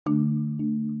Hello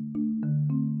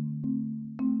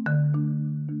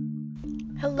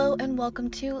and welcome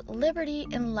to Liberty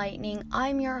Enlightening.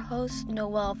 I'm your host,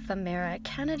 Noelle Famera,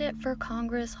 candidate for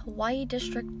Congress, Hawaii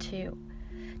District 2.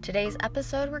 Today's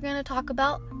episode, we're going to talk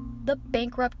about the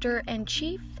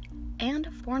bankruptor-in-chief and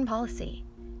foreign policy.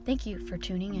 Thank you for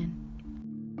tuning in.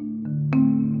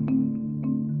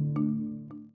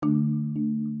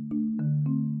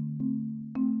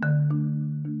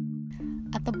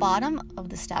 At the bottom of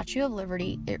the Statue of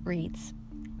Liberty, it reads,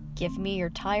 "Give me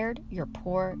your tired, your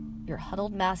poor, your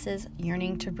huddled masses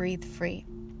yearning to breathe free."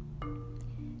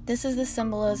 This is the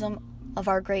symbolism of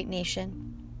our great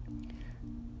nation.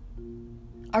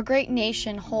 Our great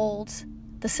nation holds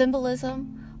the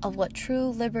symbolism of what true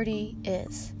liberty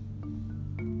is,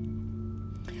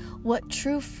 what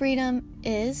true freedom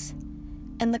is,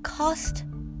 and the cost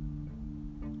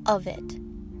of it.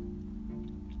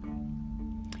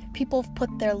 People have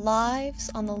put their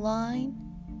lives on the line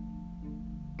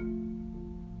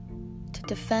to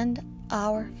defend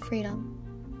our freedom.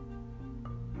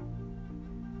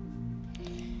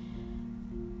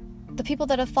 The people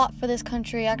that have fought for this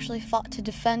country actually fought to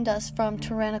defend us from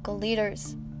tyrannical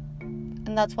leaders.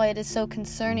 And that's why it is so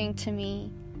concerning to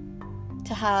me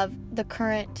to have the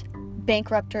current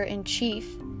bankruptor-in-chief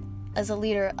as a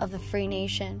leader of the free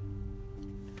nation.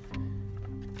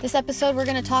 This episode, we're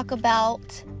going to talk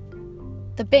about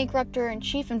the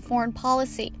bankruptor-in-chief and foreign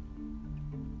policy.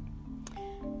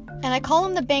 And I call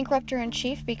him the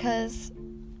bankruptor-in-chief because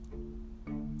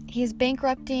he is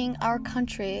bankrupting our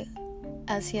country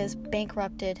as he has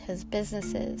bankrupted his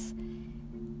businesses.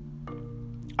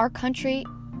 Our country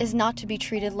is not to be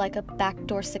treated like a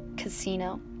backdoor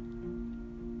casino.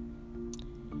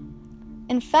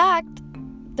 In fact,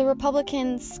 the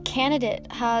Republicans' candidate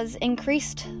has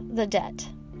increased the debt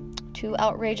to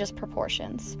outrageous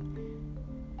proportions.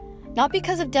 Not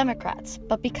because of Democrats,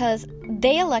 but because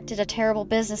they elected a terrible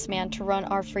businessman to run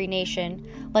our free nation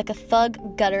like a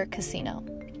thug gutter casino.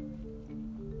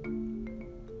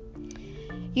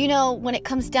 You know, when it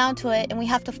comes down to it and we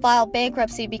have to file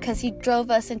bankruptcy because he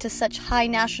drove us into such high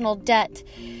national debt,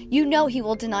 you know he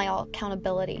will deny all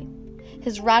accountability.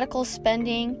 His radical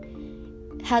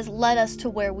spending has led us to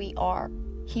where we are.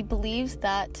 He believes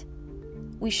that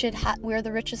we're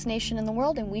the richest nation in the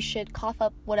world and we should cough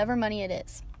up whatever money it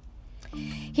is.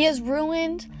 He has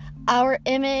ruined our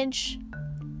image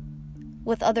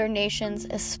with other nations,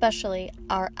 especially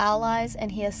our allies,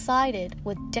 and he has sided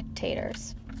with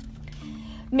dictators,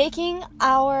 making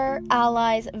our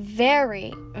allies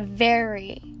very,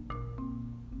 very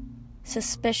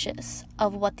suspicious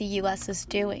of what the U.S. is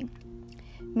doing,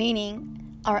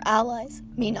 meaning our allies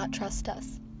may not trust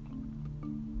us.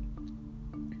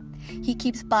 He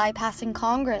keeps bypassing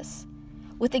Congress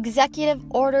with executive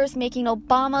orders making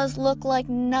Obama's look like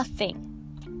nothing.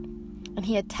 And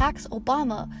he attacks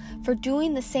Obama for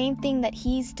doing the same thing that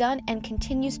he's done and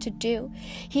continues to do.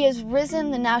 He has risen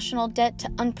the national debt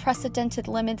to unprecedented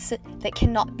limits that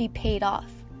cannot be paid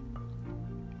off.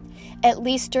 At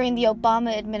least during the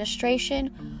Obama administration,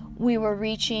 we were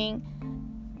reaching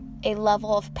a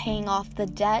level of paying off the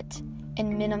debt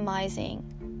and minimizing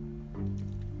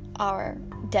our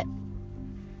debt.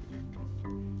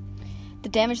 The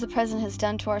damage the president has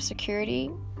done to our security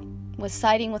with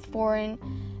siding with foreign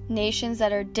nations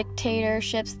that are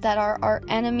dictatorships, that are our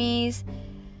enemies,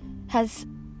 has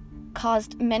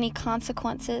caused many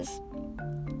consequences.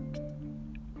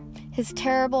 His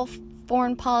terrible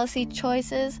foreign policy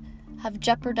choices have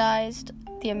jeopardized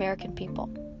the American people.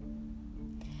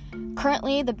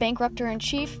 Currently, the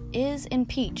bankruptor-in-chief is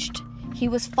impeached. He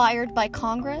was fired by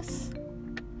Congress,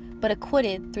 but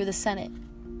acquitted through the Senate.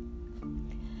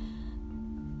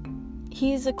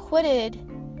 He's acquitted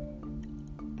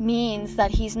means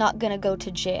that he's not going to go to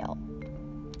jail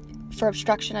for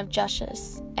obstruction of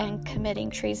justice and committing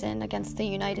treason against the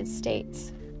United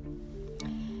States.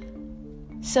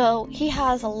 So he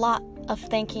has a lot of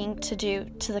thanking to do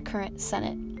to the current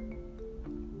Senate.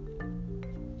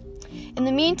 In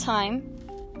the meantime,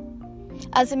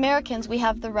 as Americans, we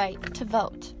have the right to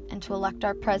vote and to elect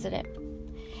our president.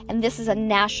 And this is a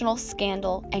national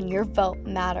scandal, and your vote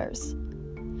matters.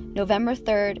 November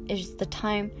 3rd is the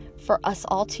time for us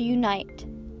all to unite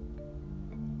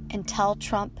and tell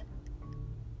Trump,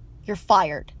 you're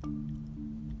fired.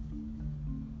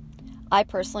 I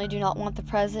personally do not want the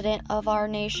president of our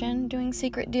nation doing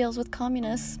secret deals with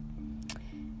communists,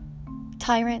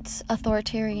 tyrants,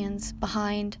 authoritarians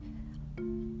behind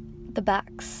the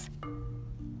backs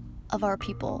of our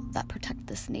people that protect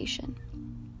this nation.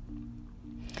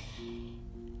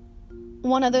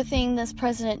 One other thing this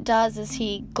president does is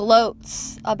he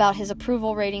gloats about his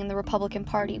approval rating in the Republican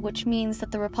Party, which means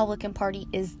that the Republican Party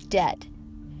is dead.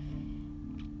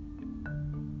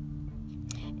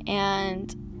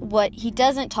 And what he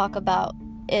doesn't talk about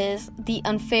is the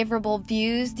unfavorable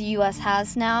views the U.S.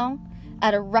 has now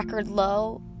at a record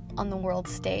low on the world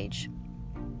stage.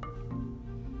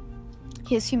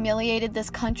 He has humiliated this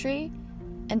country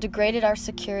and degraded our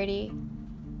security.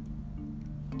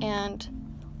 And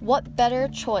what better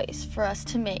choice for us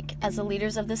to make as the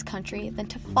leaders of this country than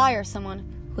to fire someone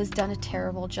who has done a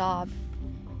terrible job?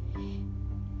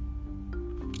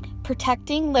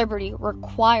 Protecting liberty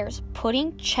requires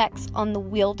putting checks on the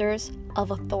wielders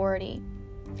of authority.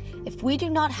 If we do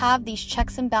not have these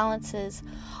checks and balances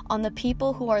on the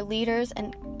people who are leaders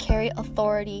and carry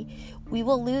authority, we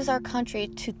will lose our country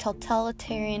to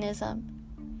totalitarianism.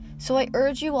 So I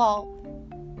urge you all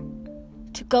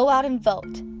to go out and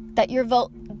vote, that your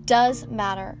vote does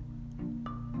matter,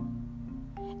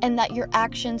 and that your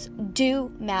actions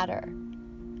do matter.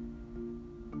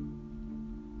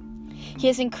 He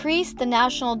has increased the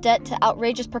national debt to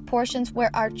outrageous proportions where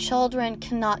our children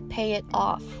cannot pay it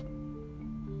off.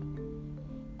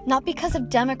 Not because of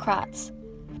Democrats,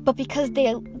 but because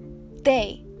the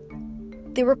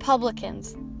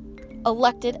Republicans,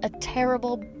 elected a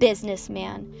terrible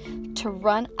businessman to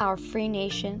run our free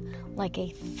nation like a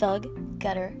thug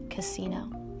gutter casino.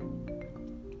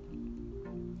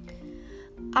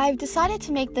 I've decided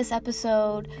to make this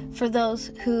episode for those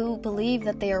who believe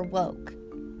that they are woke.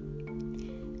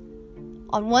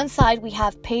 On one side, we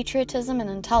have patriotism and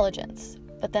intelligence,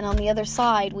 but then on the other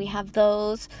side, we have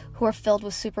those who are filled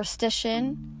with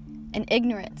superstition and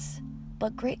ignorance,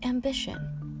 but great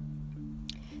ambition.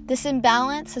 This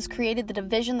imbalance has created the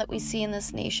division that we see in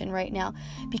this nation right now,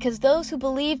 because those who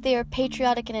believe they are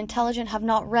patriotic and intelligent have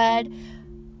not read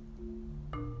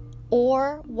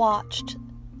or watched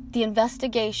the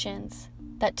investigations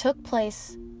that took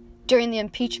place during the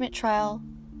impeachment trial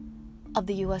of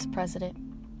the U.S. president.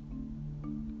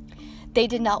 They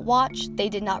did not watch, they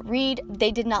did not read,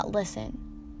 they did not listen.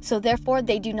 So therefore,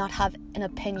 they do not have an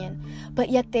opinion. But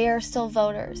yet they are still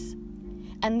voters.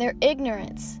 And their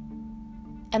ignorance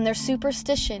and their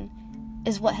superstition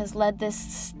is what has led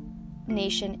this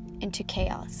nation into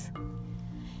chaos.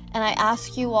 And I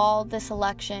ask you all this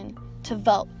election to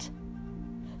vote.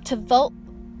 To vote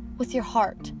with your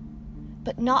heart,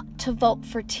 but not to vote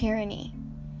for tyranny.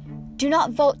 Do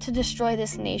not vote to destroy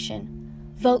this nation.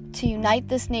 Vote to unite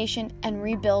this nation and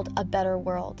rebuild a better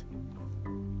world.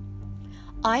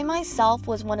 I myself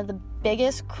was one of the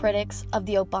biggest critics of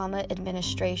the Obama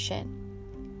administration.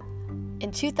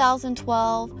 In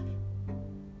 2012,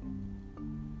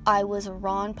 I was a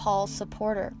Ron Paul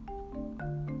supporter.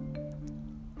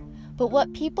 But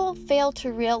what people fail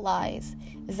to realize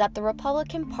is that the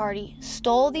Republican Party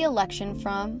stole the election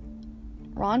from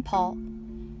Ron Paul,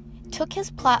 took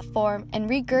his platform and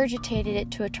regurgitated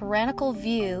it to a tyrannical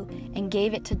view and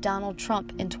gave it to Donald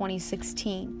Trump in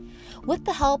 2016 with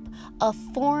the help of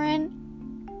foreign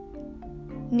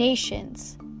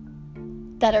nations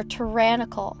that are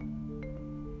tyrannical,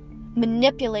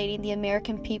 manipulating the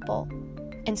American people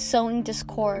and sowing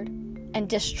discord and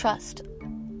distrust.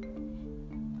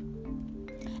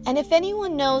 And if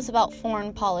anyone knows about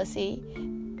foreign policy,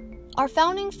 our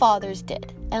founding fathers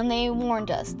did, and they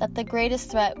warned us that the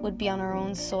greatest threat would be on our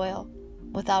own soil,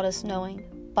 without us knowing,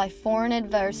 by foreign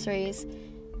adversaries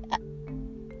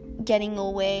getting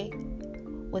away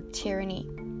with tyranny.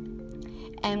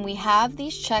 And we have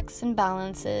these checks and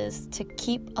balances to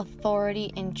keep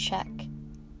authority in check,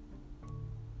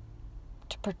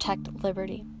 to protect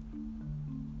liberty.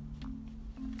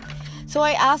 So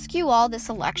I ask you all this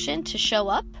election to show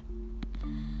up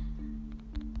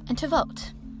and to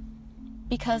vote.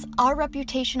 Because our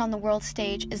reputation on the world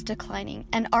stage is declining,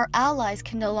 and our allies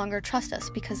can no longer trust us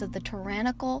because of the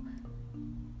tyrannical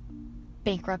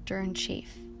bankruptor-in-chief.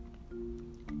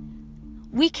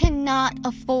 We cannot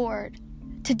afford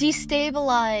to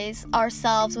destabilize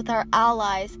ourselves with our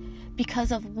allies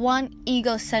because of one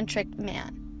egocentric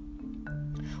man.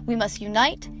 We must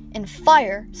unite and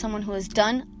fire someone who has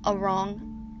done a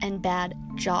wrong and bad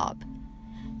job.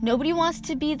 Nobody wants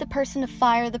to be the person to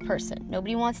fire the person.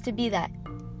 Nobody wants to be that.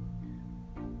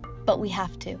 But we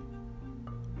have to.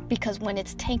 Because when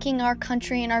it's tanking our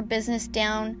country and our business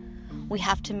down, we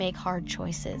have to make hard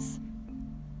choices.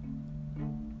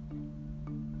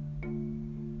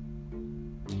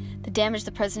 The damage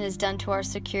the president has done to our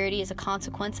security is a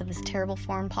consequence of his terrible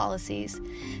foreign policies,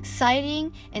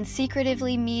 citing and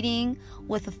secretively meeting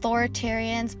with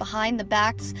authoritarians behind the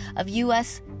backs of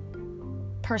U.S.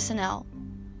 personnel,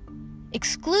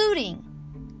 excluding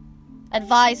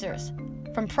advisors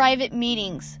from private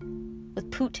meetings with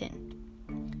Putin,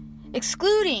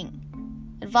 excluding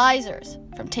advisors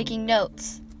from taking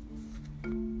notes.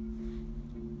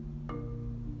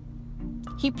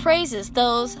 He praises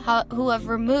those who have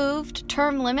removed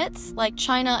term limits like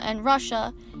China and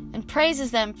Russia and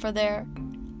praises them for their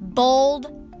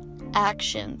bold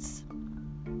actions.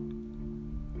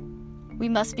 We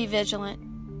must be vigilant.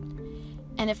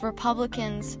 And if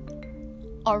Republicans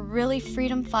are really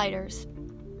freedom fighters,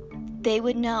 they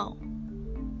would know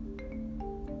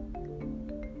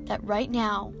that right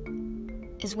now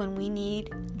is when we need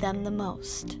them the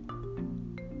most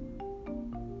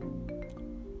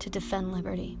to defend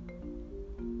liberty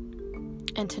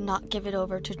and to not give it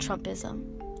over to Trumpism.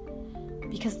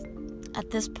 Because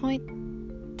at this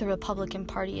point, the Republican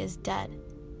Party is dead.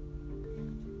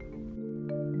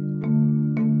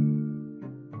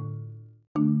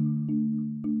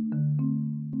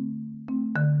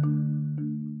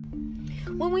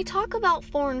 When we talk about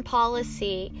foreign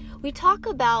policy, we talk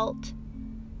about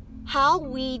how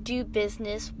we do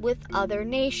business with other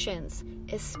nations,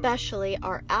 especially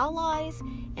our allies,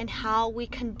 and how we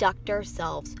conduct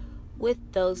ourselves with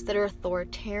those that are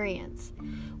authoritarians.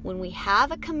 When we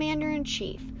have a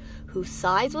commander-in-chief who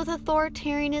sides with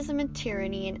authoritarianism and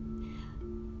tyranny,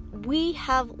 we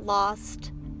have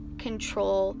lost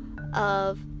control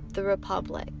of the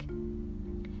republic.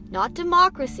 Not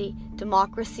democracy.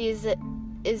 Democracy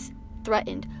is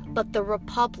threatened, but the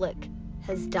republic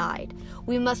has died.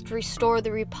 We must restore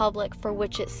the republic for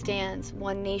which it stands,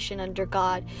 one nation under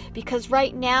God, because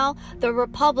right now the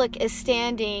republic is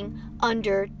standing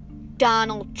under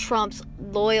Donald Trump's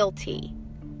loyalty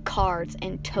cards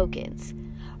and tokens,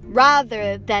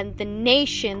 rather than the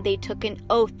nation they took an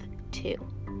oath to.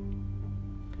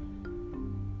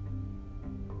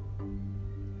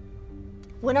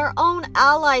 When our own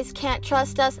allies can't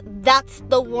trust us, that's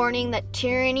the warning that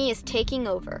tyranny is taking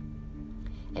over.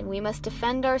 And we must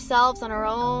defend ourselves on our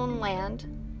own land,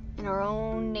 in our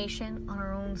own nation, on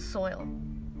our own soil.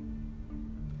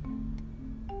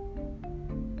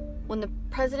 When the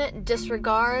president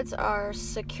disregards our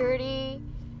security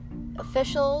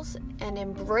officials and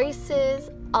embraces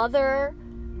other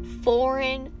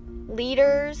foreign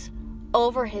leaders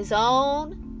over his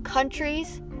own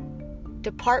country's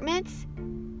departments,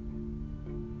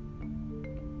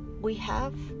 we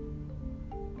have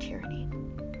tyranny.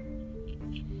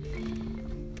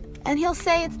 And he'll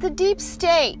say it's the deep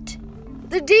state.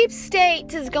 The deep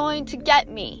state is going to get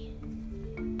me.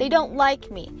 They don't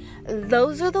like me.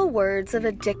 Those are the words of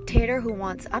a dictator who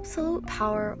wants absolute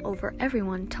power over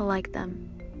everyone to like them.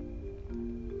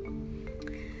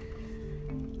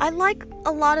 I'd like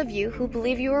a lot of you who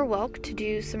believe you are woke to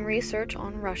do some research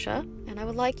on Russia, and I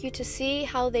would like you to see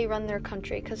how they run their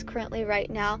country, because currently right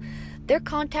now their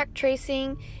contact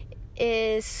tracing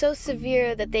is so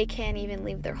severe that they can't even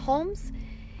leave their homes.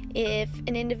 If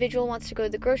an individual wants to go to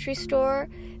the grocery store,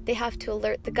 they have to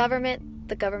alert the government.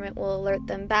 The government will alert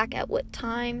them back at what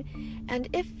time. And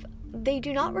if they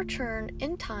do not return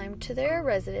in time to their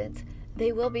residence,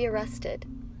 they will be arrested.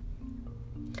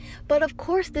 But of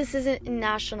course, this isn't in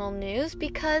national news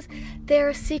because they're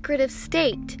a secretive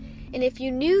state. And if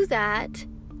you knew that,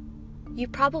 you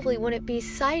probably wouldn't be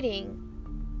siding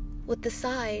with the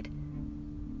side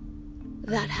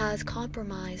that has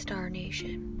compromised our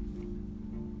nation.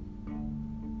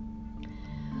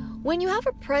 When you have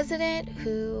a president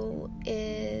who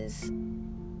is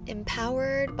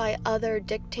empowered by other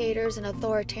dictators and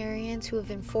authoritarians who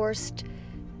have enforced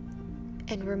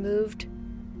and removed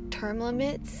term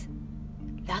limits,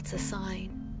 that's a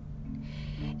sign.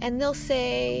 And they'll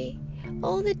say,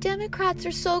 oh, the Democrats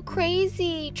are so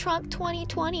crazy. Trump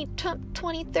 2020, Trump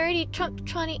 2030, Trump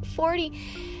 2040.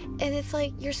 And it's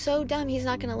like, you're so dumb. He's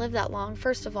not going to live that long,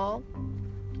 first of all.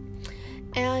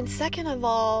 And second of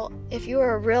all, if you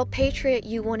were a real patriot,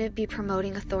 you wouldn't be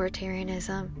promoting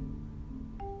authoritarianism.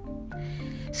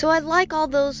 So I'd like all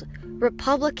those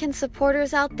Republican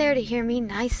supporters out there to hear me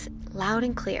nice, loud,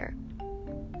 and clear.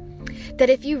 That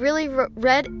if you really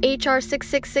read HR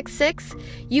 6666,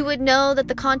 you would know that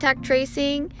the contact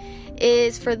tracing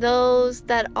is for those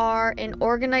that are in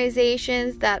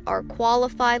organizations that are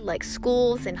qualified, like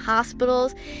schools and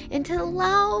hospitals, and to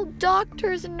allow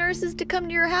doctors and nurses to come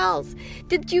to your house.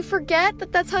 Did you forget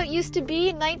that that's how it used to be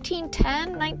in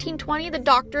 1910, 1920? The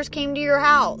doctors came to your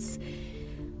house.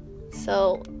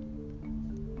 So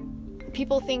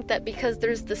people think that because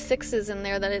there's the sixes in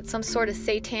there that it's some sort of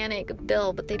satanic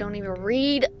bill, but they don't even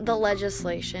read the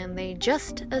legislation. They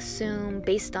just assume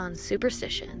based on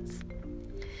superstitions.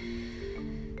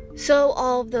 So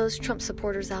all of those Trump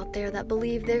supporters out there that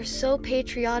believe they're so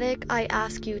patriotic, I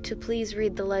ask you to please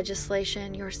read the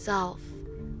legislation yourself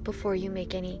before you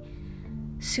make any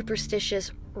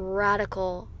superstitious,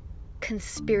 radical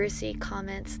conspiracy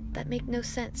comments that make no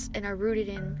sense and are rooted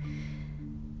in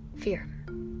fear.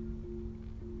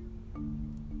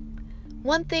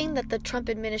 One thing that the Trump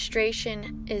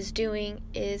administration is doing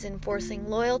is enforcing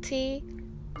loyalty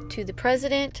to the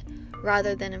president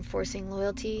rather than enforcing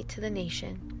loyalty to the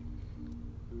nation.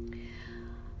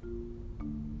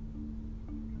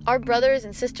 Our brothers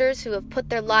and sisters who have put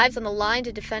their lives on the line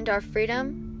to defend our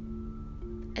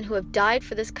freedom and who have died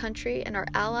for this country, and our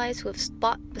allies who have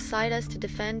fought beside us to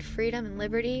defend freedom and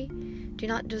liberty, do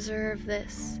not deserve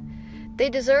this. They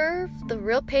deserve the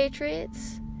real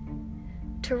patriots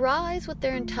to rise with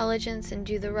their intelligence and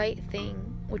do the right thing,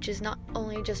 which is not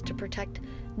only just to protect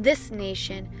this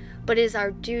nation, but is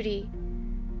our duty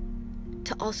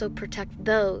to also protect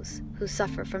those who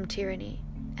suffer from tyranny.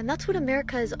 And that's what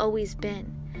America has always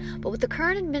been. But with the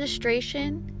current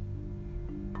administration,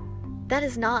 that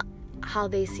is not how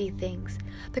they see things.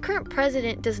 The current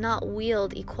president does not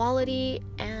wield equality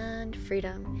and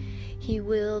freedom. He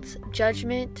wields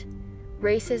judgment,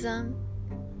 racism,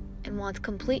 and wants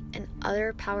complete and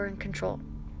utter power and control.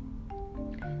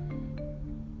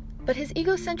 But his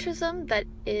egocentrism that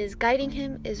is guiding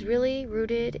him is really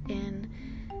rooted in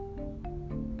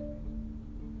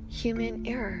human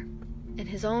error and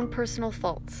his own personal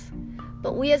faults.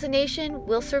 But we as a nation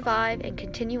will survive and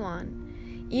continue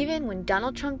on. Even when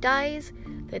Donald Trump dies,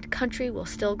 the country will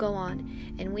still go on,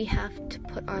 and we have to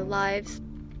put our lives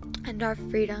and our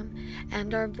freedom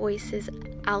and our voices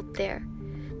out there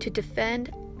to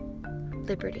defend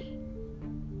liberty.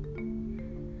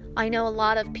 I know a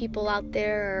lot of people out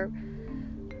there are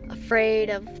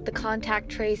afraid of the contact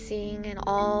tracing and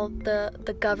all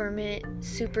the government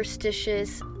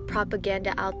superstitious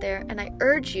propaganda out there, and I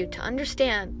urge you to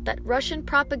understand that Russian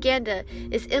propaganda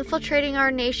is infiltrating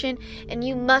our nation, and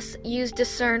you must use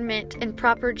discernment and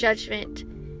proper judgment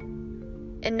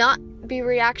and not be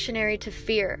reactionary to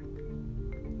fear,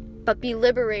 but be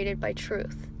liberated by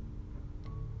truth.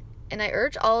 And I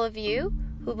urge all of you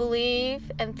who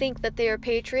believe and think that they are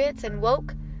patriots and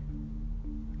woke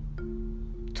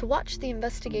to watch the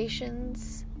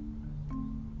investigations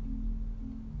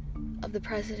of the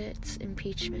president's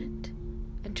impeachment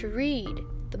and to read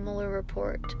the Mueller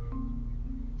report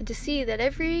and to see that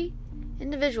every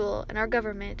individual in our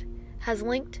government has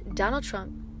linked Donald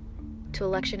Trump to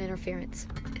election interference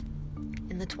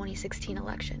in the 2016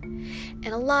 election.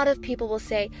 And a lot of people will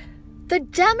say, the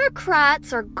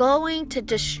Democrats are going to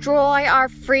destroy our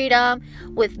freedom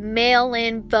with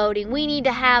mail-in voting. We need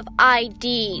to have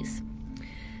IDs.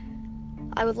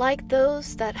 I would like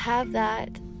those that have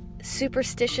that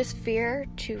superstitious fear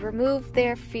to remove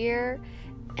their fear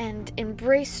and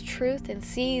embrace truth and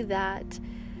see that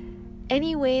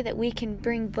any way that we can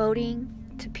bring voting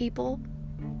to people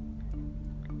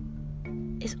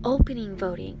is opening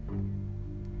voting.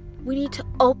 We need to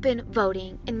open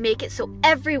voting and make it so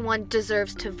everyone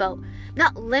deserves to vote,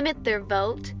 not limit their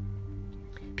vote.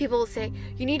 People will say,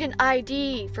 you need an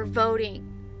ID for voting.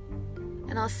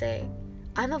 And I'll say,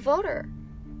 I'm a voter.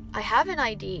 I have an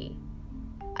ID.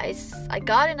 I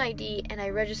got an ID and I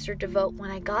registered to vote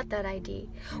when I got that ID.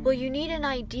 Well, you need an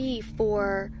ID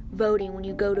for voting when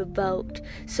you go to vote,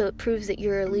 so it proves that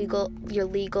you're legal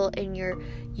and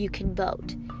you can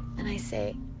vote. And I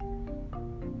say,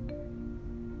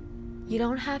 you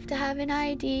don't have to have an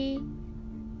ID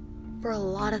for a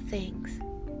lot of things.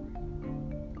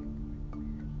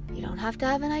 You don't have to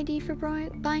have an ID for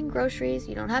buying groceries.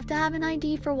 You don't have to have an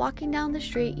ID for walking down the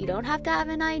street. You don't have to have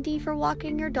an ID for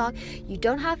walking your dog. You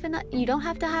don't have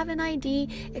to have an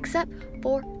ID except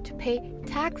for to pay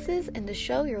taxes and to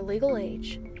show your legal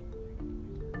age.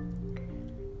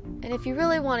 And if you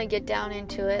really want to get down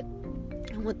into it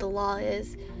and what the law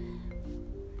is,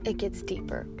 it gets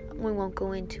deeper. We won't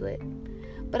go into it.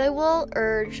 But I will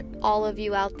urge all of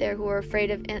you out there who are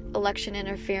afraid of election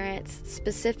interference,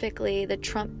 specifically the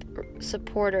Trump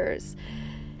supporters,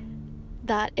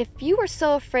 that if you were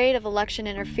so afraid of election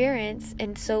interference,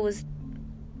 and so was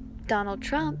Donald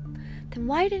Trump, then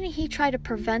why didn't he try to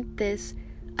prevent this,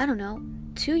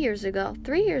 2 years ago,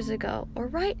 3 years ago, or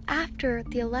right after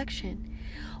the election?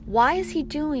 Why is he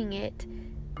doing it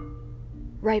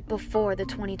right before the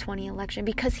 2020 election?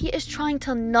 Because he is trying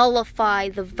to nullify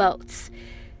the votes.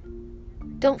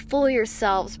 Don't fool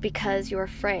yourselves because you're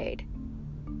afraid.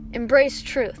 Embrace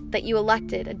truth that you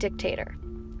elected a dictator.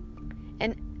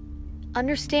 And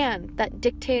understand that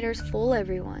dictators fool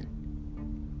everyone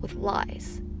with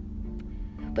lies.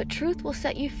 But truth will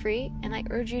set you free, and I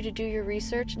urge you to do your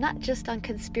research, not just on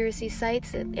conspiracy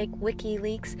sites like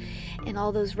WikiLeaks and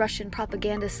all those Russian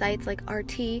propaganda sites like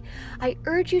RT. I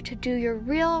urge you to do your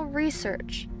real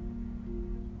research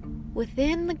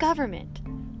within the government,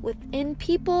 within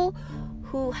people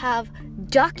who have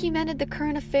documented the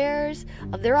current affairs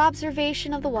of their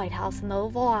observation of the White House and the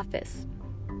Oval Office.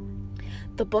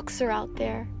 The books are out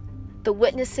there, the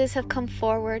witnesses have come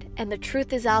forward, and the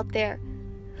truth is out there.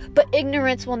 But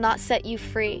ignorance will not set you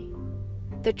free.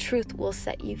 The truth will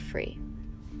set you free.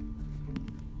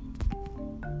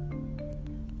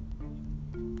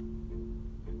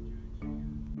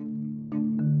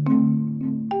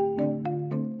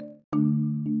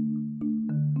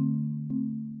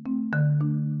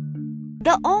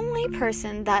 The only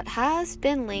person that has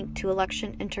been linked to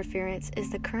election interference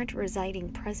is the current residing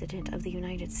president of the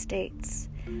United States.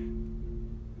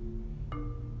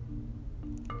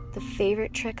 The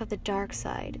favorite trick of the dark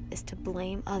side is to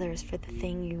blame others for the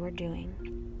thing you are doing.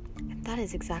 And that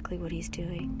is exactly what he's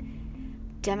doing.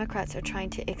 Democrats are trying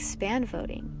to expand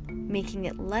voting, making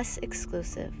it less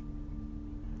exclusive,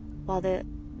 while the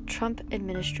Trump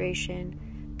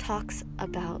administration talks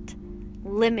about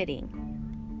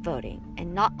limiting voting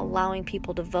and not allowing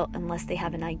people to vote unless they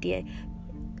have an idea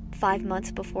 5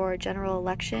 months before a general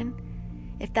election.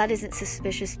 If that isn't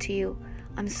suspicious to you,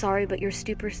 I'm sorry, but your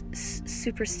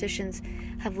superstitions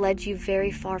have led you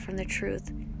very far from the truth.